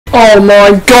Oh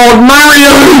my god,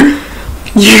 Mario!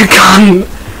 You cunt!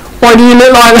 Why do you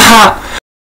look like that?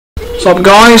 What's up,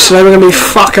 guys? Today we're gonna be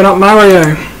fucking up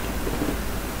Mario.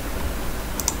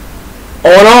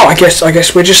 Or not, I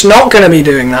guess we're just not gonna be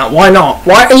doing that. Why not?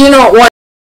 Why are you not? Why?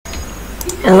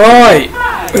 Alright,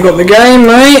 we've got the game,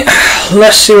 mate.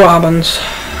 Let's see what happens.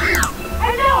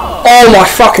 Oh my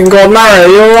fucking god, Mario,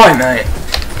 you alright, mate?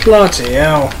 Bloody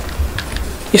hell.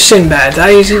 You've seen better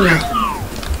days, haven't you?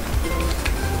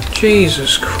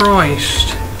 Jesus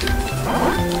Christ.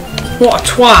 What a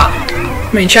twat.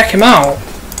 I mean, check him out.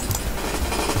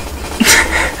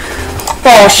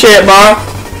 Oh shit, bro.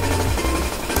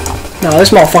 No,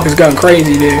 this motherfucker's going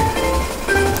crazy, dude.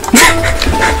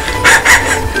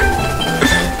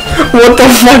 What the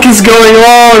fuck is going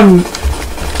on?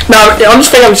 No, I'm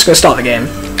just gonna start the game.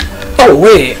 Oh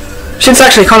wait, shit's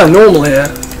actually kind of normal here.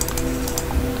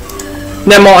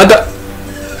 Never mind.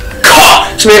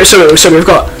 So we've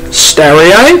got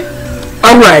stereo,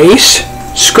 erase,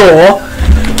 score,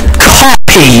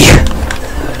 copy.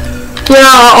 Yeah,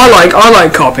 I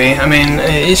like copy. I mean,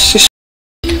 it's just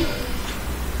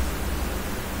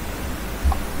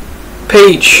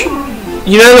Peach.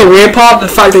 You know the weird part? The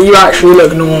fact that you actually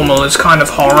look normal is kind of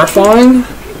horrifying.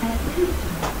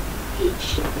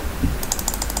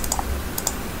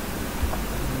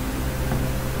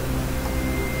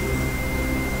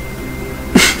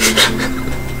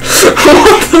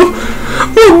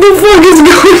 What the fuck is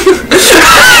going on?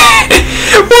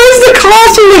 Why is the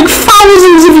castle like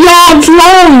thousands of yards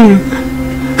long?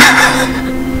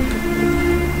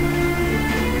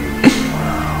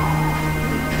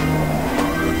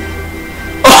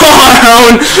 Oh,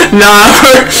 nah,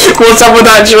 what's up with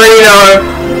that tree, though?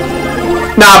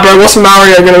 Nah, bro, what's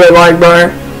Mario gonna look like, bro?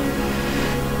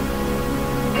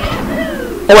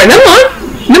 Oh wait, never mind.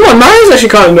 Mario's actually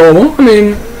kind of normal. I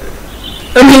mean,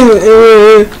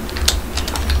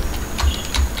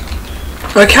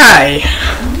 okay.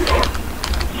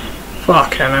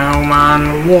 Fucking hell,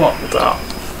 man. What the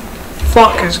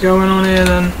fuck is going on here,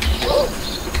 then?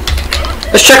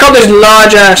 Let's check out this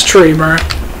large-ass tree, bro.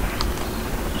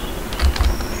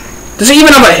 Does it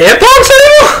even have a hitbox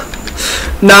anymore?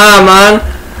 Nah, man.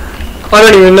 I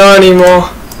don't even know anymore.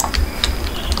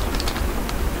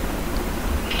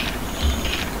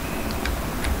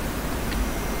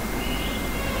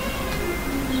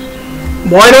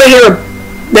 Why do I hear a...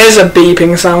 There's a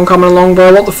beeping sound coming along,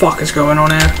 bro. What the fuck is going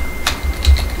on here?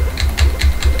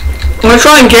 I'm gonna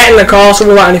try and get in the castle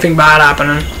without anything bad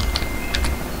happening.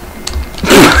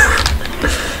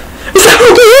 Is that...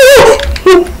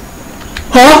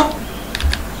 Huh?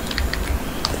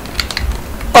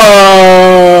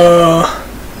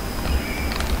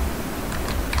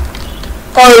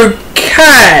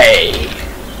 Okay.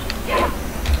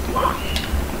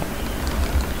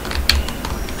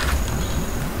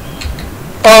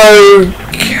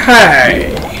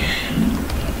 Okay.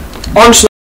 Honestly,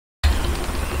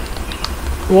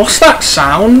 what's that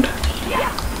sound?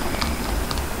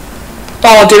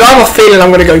 Oh, dude, I have a feeling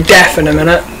I'm gonna go deaf in a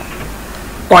minute.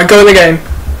 Right, go in the game.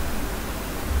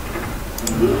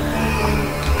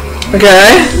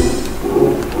 Okay.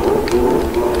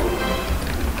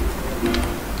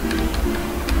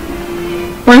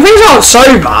 When things aren't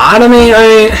so bad, I mean,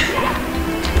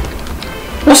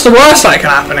 what's the worst that can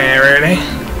happen here, really?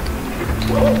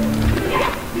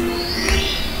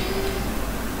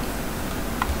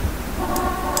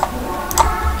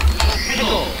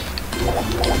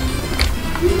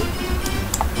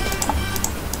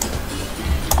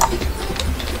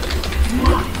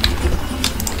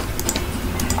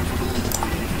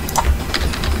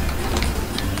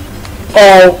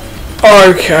 Oh,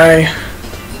 okay.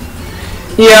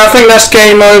 Yeah, I think that's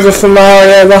game over for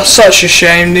Mario. That's such a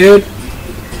shame, dude.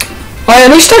 At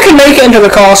least I can make it into the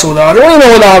castle, though. I don't really know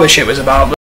what the other shit was about.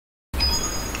 But...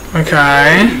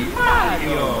 Okay.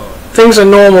 Things are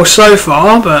normal so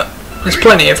far, but there's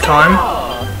plenty of time.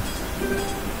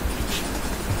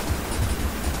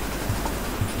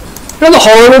 You know the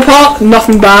horrible part?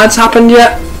 Nothing bad's happened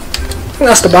yet. I think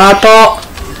that's the bad part.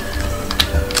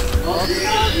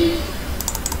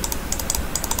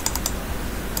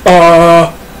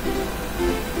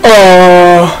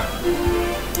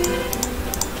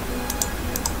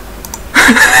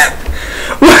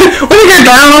 When you get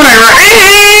down on it,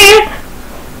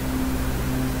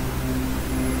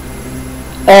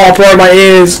 oh, boy, my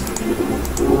ears.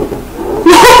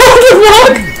 What the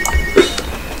fuck?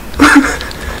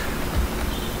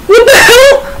 What the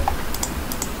hell?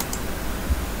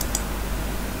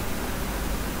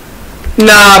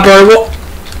 Nah, bro, what?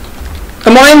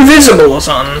 Am I invisible or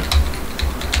something?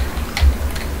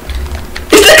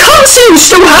 Is the cutscene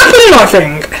still happening, I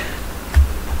think?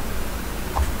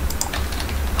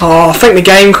 Oh, I think the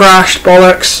game crashed,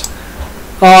 bollocks.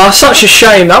 Oh, such a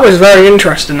shame. That was very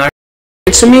interesting though.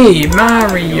 It's me,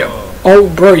 Mario. Oh,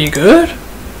 bro, you good?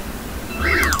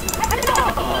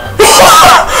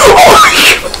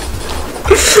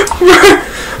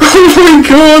 Oh my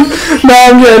god! Now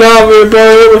I'm getting out of here,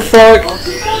 bro. What the fuck?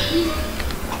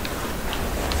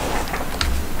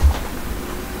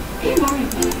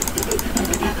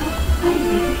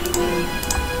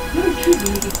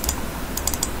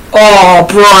 Oh,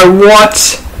 bro, what?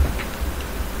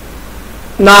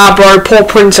 Nah, bro, poor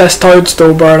Princess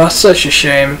Toadstool, bro. That's such a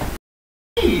shame.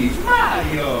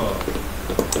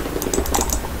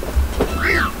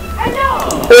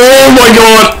 Oh my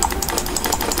god!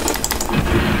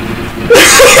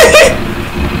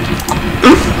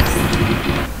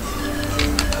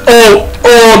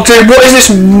 Oh, dude, what is this?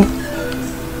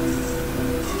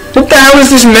 What the hell is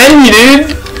this menu,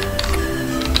 dude?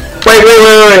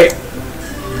 Wait.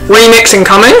 Remix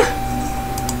incoming?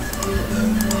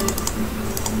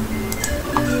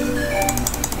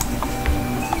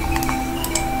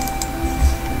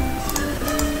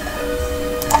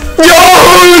 Yo,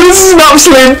 this is an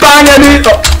absolute banger, dude.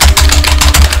 Oh.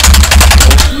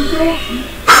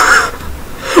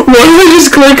 What did I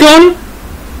just click on?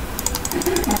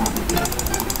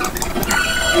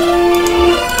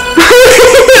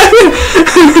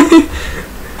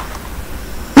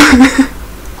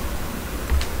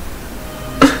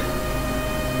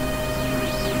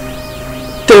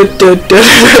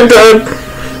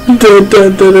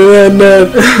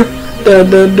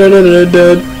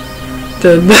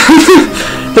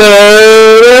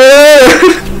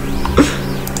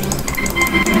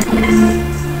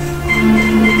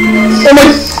 Oh my,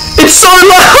 it's so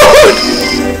loud!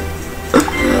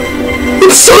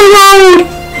 It's so loud!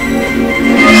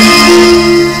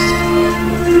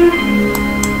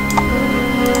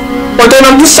 I don't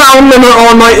have the sound limit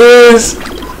on my ears.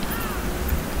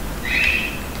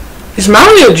 Is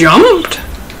Mario jumped?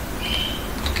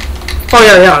 Oh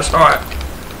yeah, he has, alright.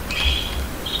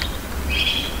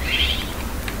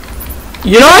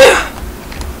 You know?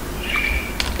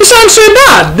 This sounds so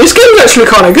bad. This game's actually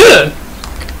kinda good.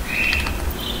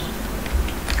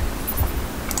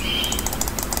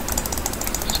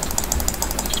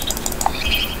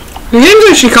 The game's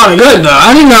actually kinda good though.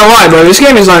 I don't know why, bro. This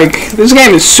game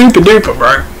is super duper,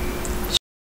 bro.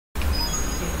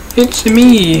 It's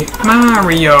me,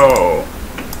 Mario.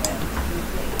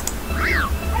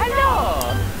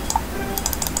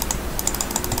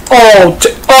 Oh,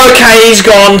 okay, he's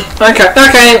gone.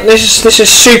 Okay, this is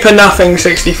super nothing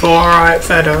 64. Alright,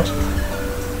 fair dues.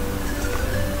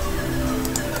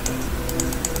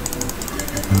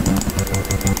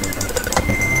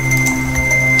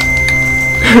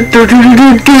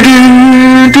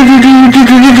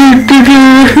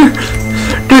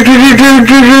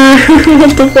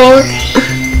 What the fuck?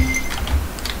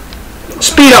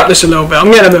 Speed up this a little bit,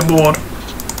 I'm getting a bit bored.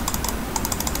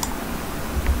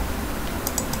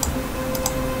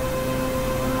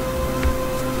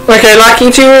 Okay, Lucky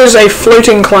 2 is a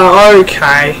floating cloud.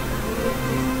 Okay.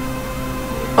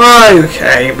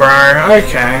 Okay, bro.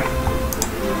 Okay.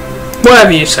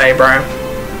 Whatever you say, bro.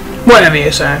 Whatever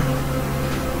you say.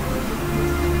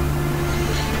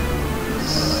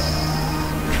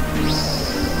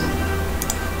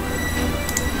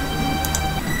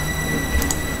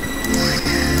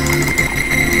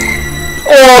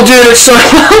 Oh, dude, it's so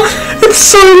loud. It's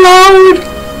so loud.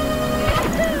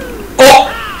 Oh.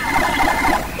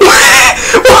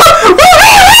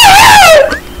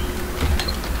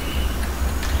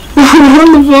 What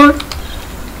the fuck?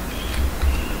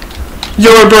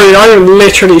 Yo, bro, I am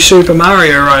literally Super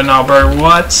Mario right now, bro.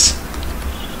 What?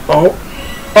 Oh.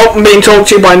 Oh, I'm being talked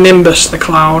to by Nimbus, the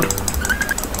cloud.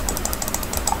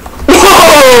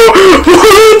 Whoa!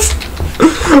 What?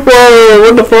 Whoa,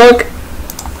 what the fuck?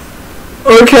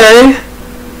 Okay.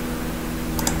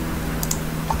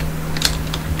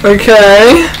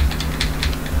 Okay.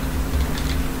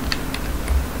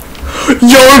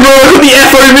 Yo, bro, I got the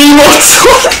FOV mods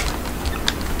on!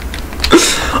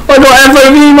 I got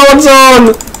FOV mods on!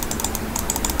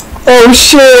 Oh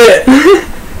shit!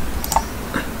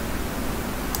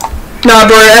 Nah,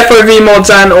 bro, FOV mods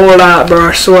and all that, bro,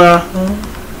 I swear.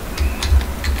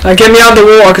 Now get me out of the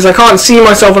water, because I can't see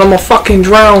myself and I'm gonna fucking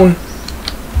drown.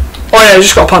 Oh yeah, I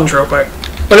just got a punch real quick.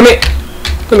 But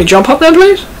let me jump up there,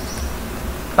 please.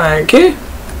 Thank you.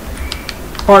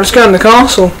 Alright, let's go in the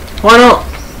castle. Why not?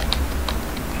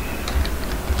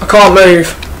 I can't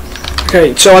move.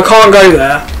 Okay, so I can't go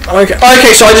there.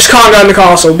 Okay, so I just can't go in the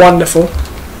castle. Wonderful.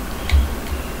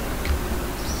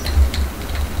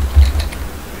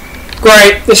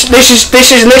 Great. This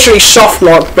is literally soft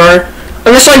lock, bro.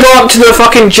 Unless I go up to the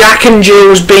fucking Jack and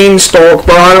Jill's beanstalk,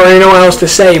 bro, I don't really know what else to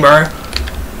say, bro.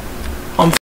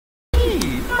 I'm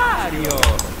Mario.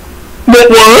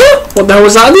 What? What the hell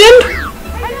was that at the end?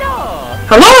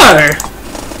 Hello!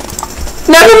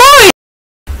 Never mind!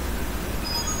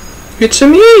 It's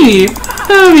me,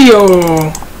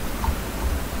 Mario!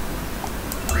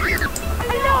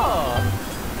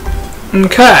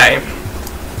 Okay.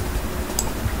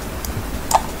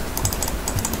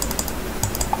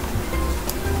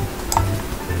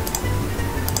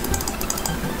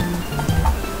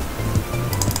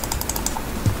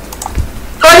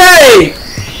 Okay!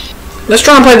 Let's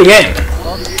try and play the game.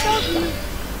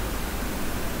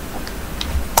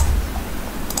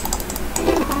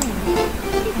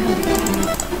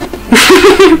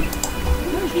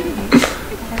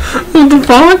 What the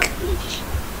fuck?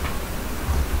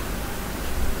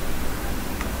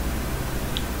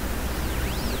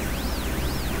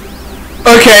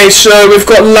 Okay, so we've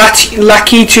got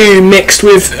Lakitu mixed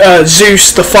with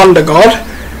Zeus, the thunder god,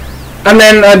 and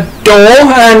then a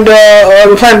door, and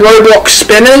we're playing Roblox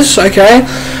Spinners. Okay,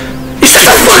 it's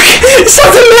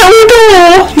like a metal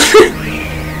door.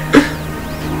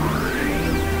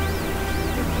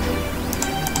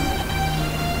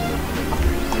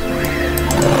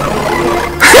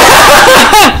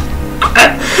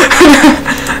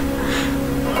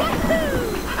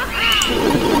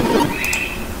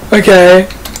 Okay.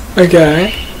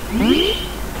 Okay.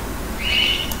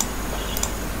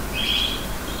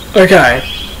 Okay.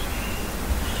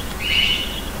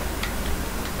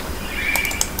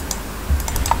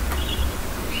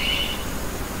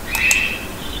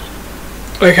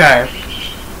 Okay.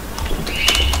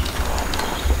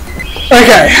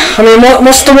 Okay. I mean,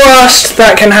 what's the worst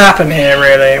that can happen here,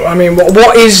 really? I mean,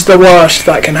 what is the worst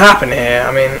that can happen here?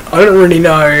 I mean, I don't really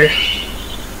know.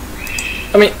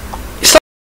 I mean, it's like...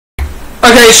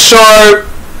 Okay, so...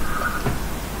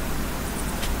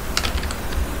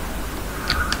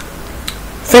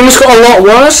 Things got a lot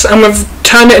worse, and we've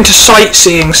turned it into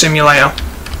sightseeing simulator.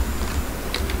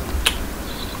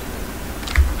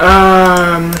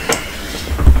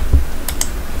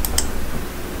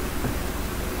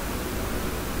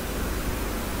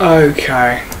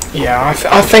 Okay. Yeah,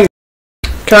 I think...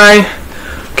 Okay.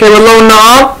 Okay, we're loading that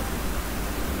up.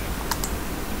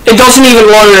 It doesn't even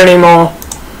load anymore.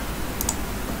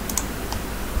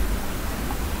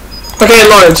 Okay, it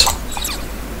loads.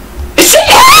 It's...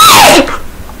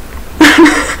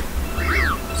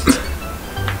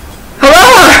 Hello!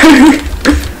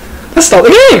 Let's start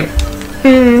the game.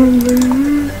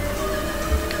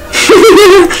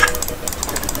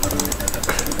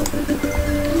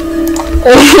 Oh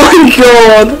my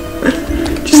god!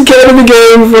 Just get out of the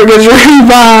game before it gets really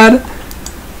bad.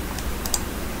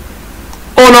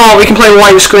 Oh no, we can play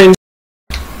white screen.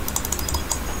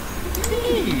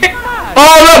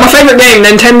 Oh look, my favourite game,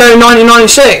 Nintendo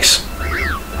 1996.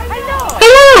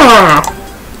 Ah,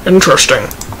 interesting.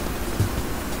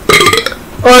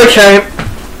 Okay.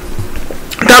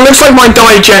 That looks like my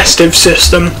digestive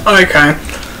system. Okay.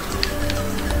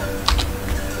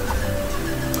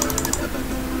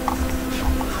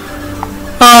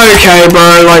 Okay,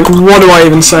 bro, like, what do I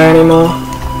even say anymore?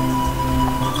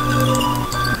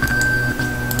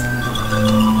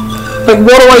 Like,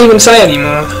 what do I even say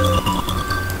anymore?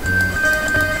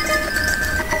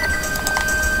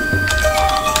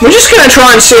 We're just gonna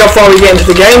try and see how far we get into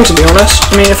the game, to be honest.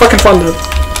 I mean, if I can find the...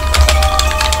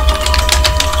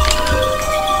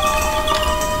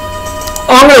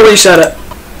 Oh, I'm gonna reset it.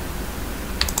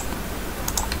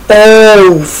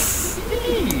 Oh,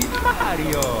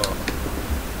 Mario.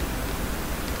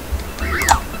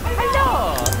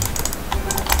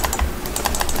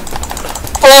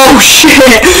 oh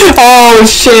shit! Oh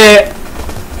shit!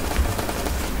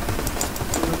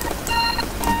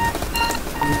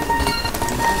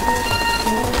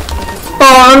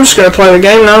 Oh, I'm just gonna play the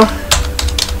game now.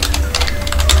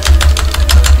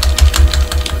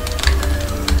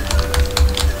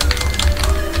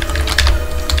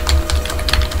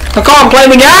 I can't play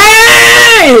the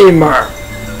game!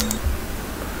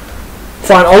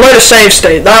 Fine, I'll load a save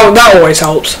state. That always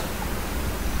helps.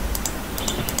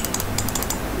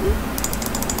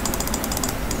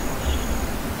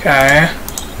 Okay.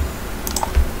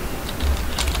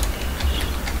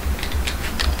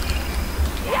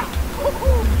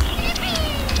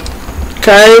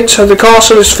 Okay, so the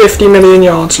castle is 50 million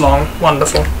yards long.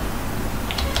 Wonderful.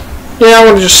 Yeah, I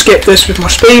want to just skip this with my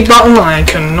speed button. I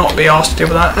cannot be asked to deal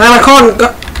with that. And I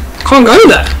can't go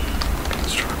there.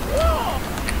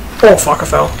 Oh fuck, I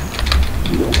fell.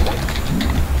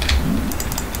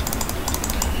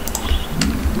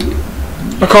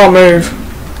 I can't move.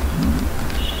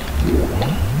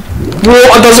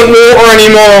 Water doesn't water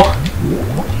anymore.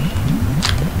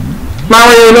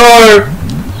 Mario, no.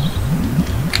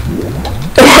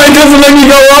 Why doesn't let me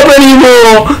go up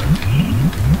anymore?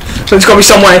 So it's gotta be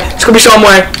some way. It's gotta be some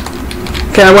way.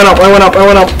 Okay, I went up. I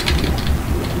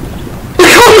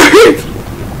can't move.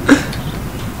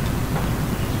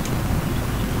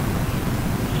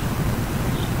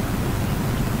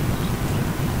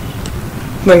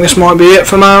 I think this might be it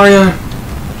for Mario.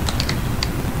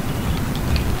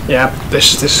 Yeah,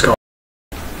 this has got.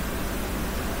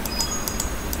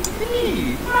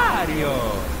 Me, Mario.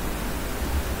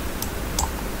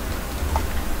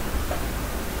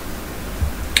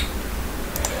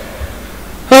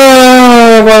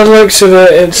 By the looks of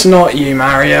it, it's not you,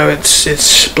 Mario.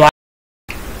 It's Black.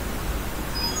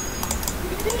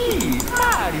 Me,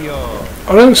 Mario. I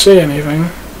don't see anything.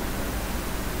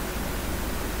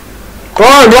 Bro,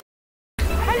 Hello.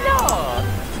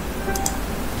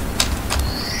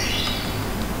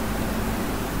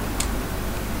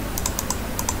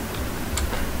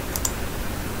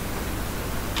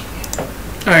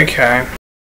 okay.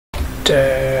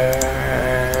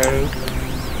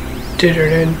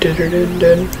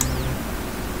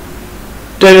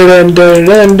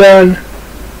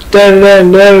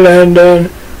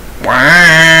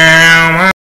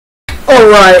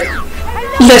 Alright,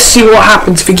 let's see what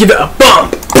happens if we give it a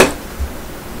bump.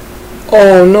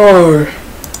 Oh no.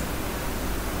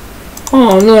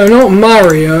 Oh no, not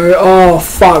Mario. Oh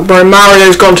fuck, bro.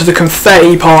 Mario's gone to the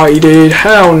confetti party, dude.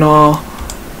 Hell no.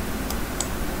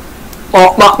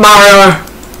 Oh, Mario.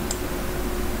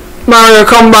 Mario,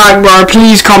 come back, bro.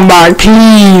 Please come back,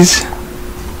 please.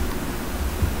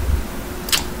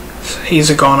 He's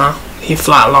a goner. He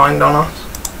flatlined on us.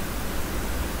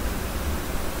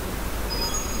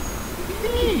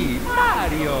 Me,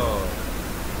 Mario.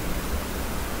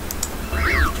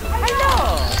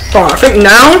 Hello. Alright, I think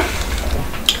now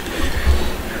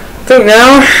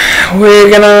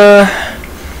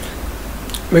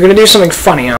we're gonna do something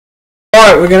funny now.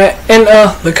 Alright, we're gonna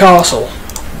enter the castle.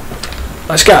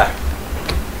 Let's go.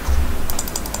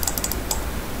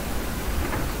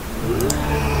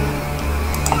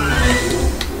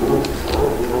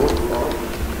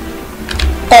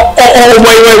 Oh,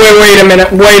 wait a minute.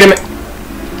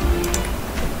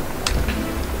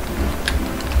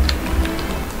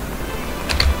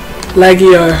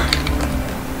 Legio.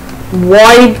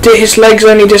 Why did his legs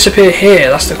only disappear here?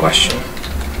 That's the question.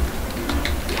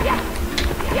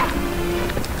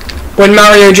 When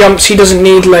Mario jumps, he doesn't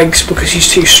need legs because he's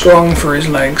too strong for his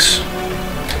legs.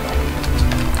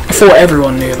 I thought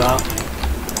everyone knew that.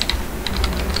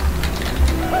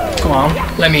 Come on,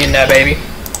 let me in there, baby.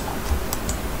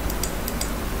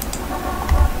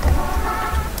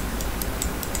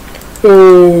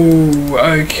 Ooh,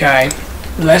 okay.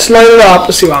 Let's load it up,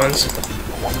 let's see what happens.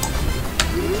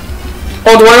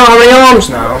 Oh, do I not have any arms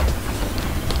now?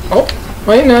 Oh,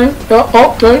 wait, no.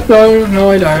 Oh, no,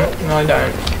 I don't. No, I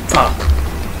don't. Fuck.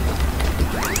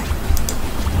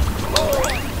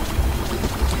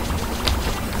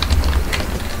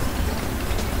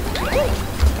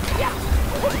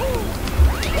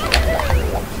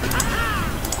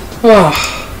 Oh.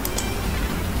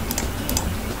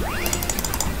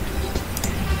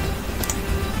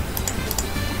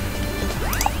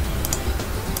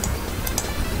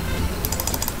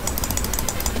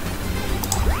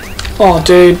 Oh,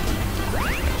 dude. I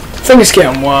think it's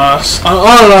getting worse. I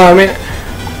don't know, I mean...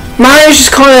 Mario's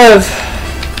just kind of...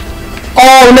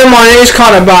 Oh, never mind, it is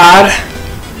kind of bad.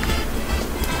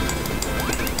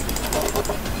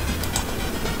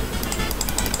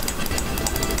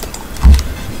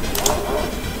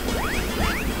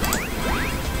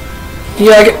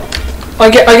 Yeah, I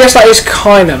guess that is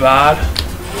kind of bad.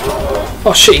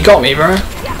 Oh shit, you got me, bro. No,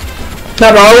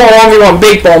 bro, I want a 1v1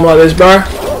 big bomb like this, bro.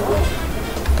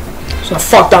 So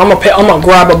fuck that, I'm gonna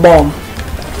grab a bomb.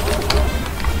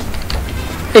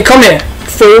 Hey, come here,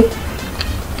 fool.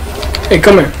 Hey,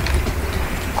 come here.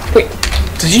 Wait,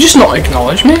 did you just not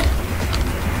acknowledge me?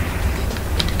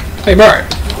 Hey, bro.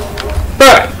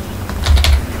 Bro.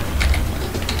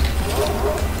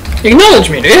 Acknowledge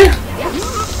me, dude.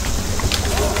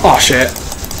 Oh shit.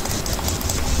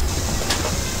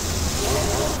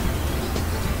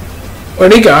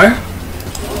 Where'd he go?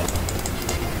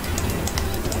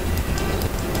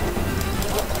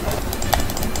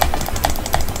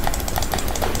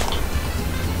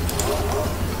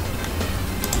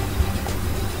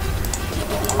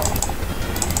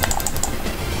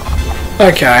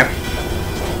 Okay.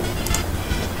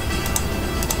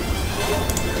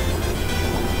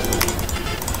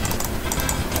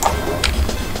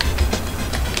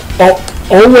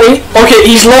 Oh wait. Okay,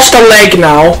 he's lost a leg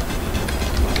now.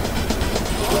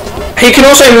 He can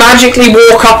also magically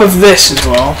walk up of this as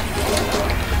well.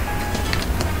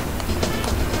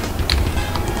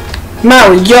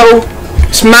 Mario!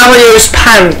 It's Mario's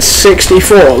Pants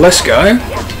 64. Let's go.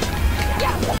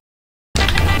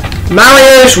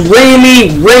 Mario's really,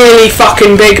 really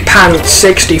fucking big pants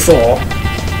 64.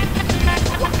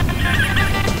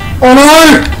 Oh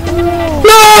no!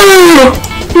 No!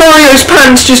 Mario's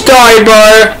pants just died,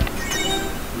 bro.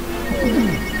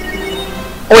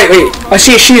 Oh wait, wait. I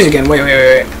see his shoes again. Wait.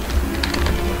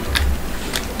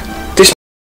 This.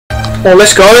 Oh,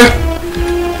 let's go.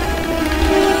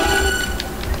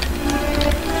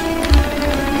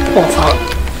 Oh fuck.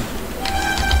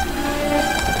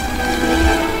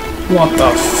 What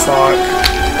the fuck?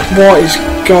 What is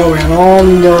going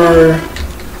on, bro?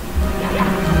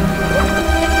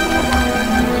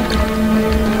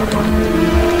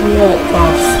 What the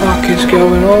fuck is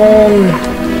going on?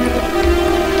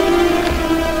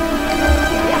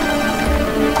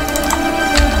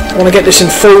 I want to get this in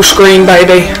full screen,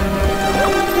 baby.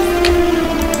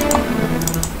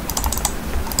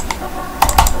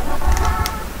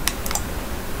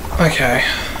 Okay.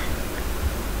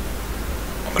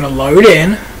 I'm going to load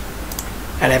in,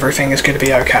 and everything is going to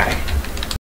be okay.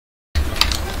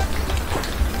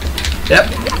 Yep.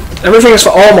 Everything is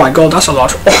for. Oh my god, that's a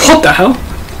lot. Oh, what the hell?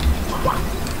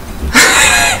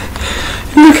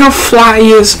 Look how flat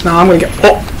he is. No, I'm going to get.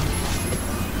 Oh.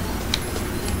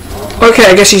 Okay,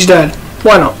 I guess he's dead.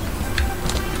 Why not?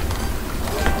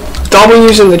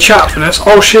 W's in the chat for this.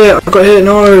 Oh shit, I got hit.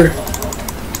 No.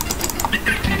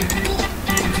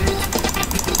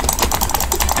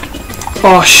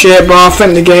 Oh shit, bro, I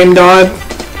think the game died.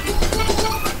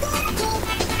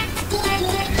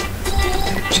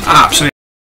 It's absolutely.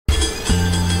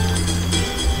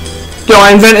 Yo,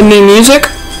 I invented new music.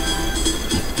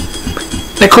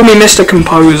 They call me Mr.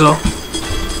 Composer.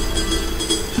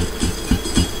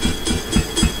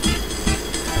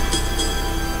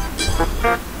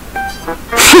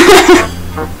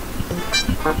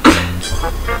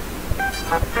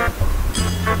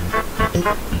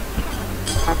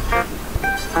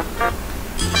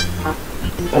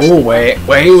 Oh wait.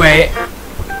 Wait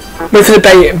for the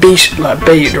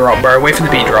beat drop, bro. Wait for the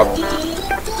beat drop. Oh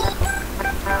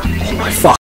my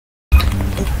fuck.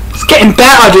 It's getting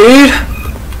better, dude.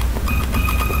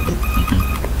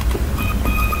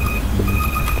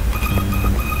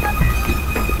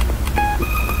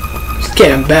 It's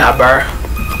getting better, bro.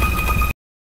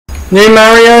 New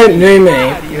Mario, new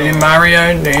me. New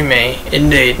Mario, new me.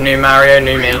 Indeed, new Mario,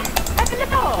 new me.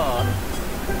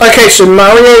 Okay, so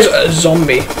Mario's a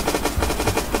zombie.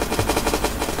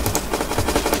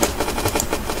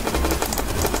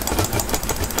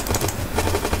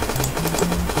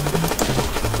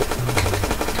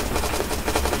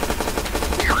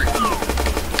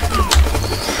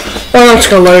 Oh, I'm just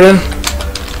gonna load in.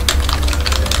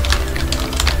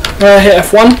 Hit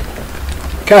F1.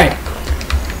 Okay.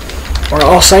 Alright,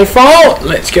 I'll save file.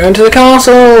 Let's go into the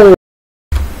castle.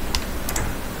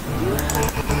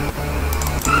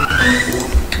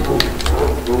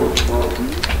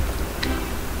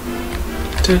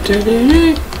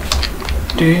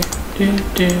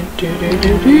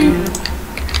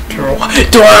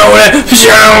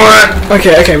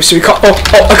 Okay, so we can't. Oh,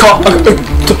 I can't.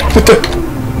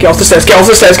 Get off the stairs, get off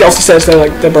the stairs, get off the stairs.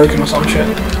 They're broken or some shit.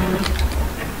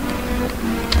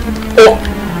 Oh,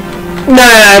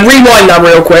 no, rewind that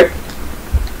real quick.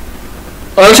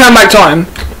 I'll turn back time.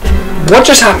 What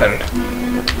just happened?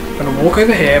 I'm gonna walk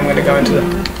over here. I'm gonna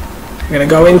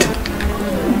go into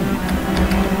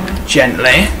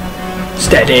gently,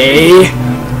 steady.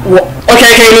 What?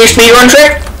 Okay, new speedrun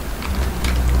trick.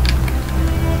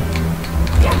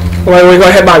 Wait, we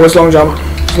gotta hit backwards long jump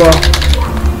as well.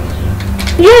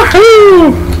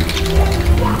 Yahoo!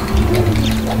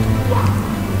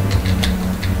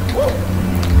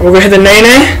 We're gonna hit the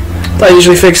nene. That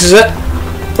usually fixes it.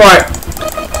 Right.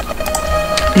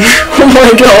 Oh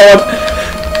my god!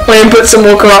 I input some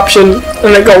more corruption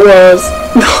and it got worse.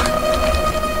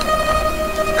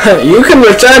 You can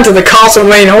return to the castle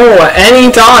main hall at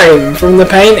any time from the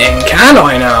painting. Can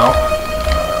I now?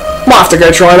 Might have to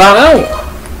go try that out.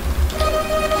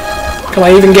 Can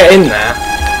I even get in there?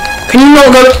 Can you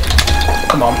not go to...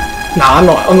 Come on. Nah, I'm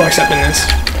not accepting this.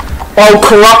 I'll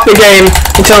corrupt the game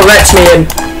until it lets me in.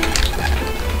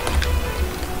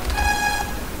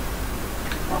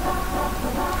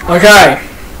 Okay.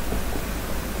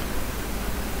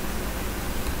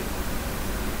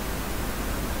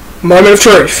 Moment of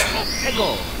truth.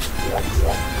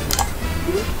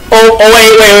 Oh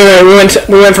wait.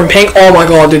 We went from pink. Oh my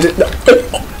god, dude,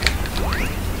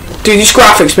 these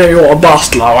graphics make me want to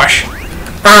bust, Lowish.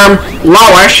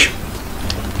 Lowish.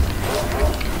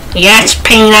 Yes,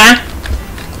 Peanut.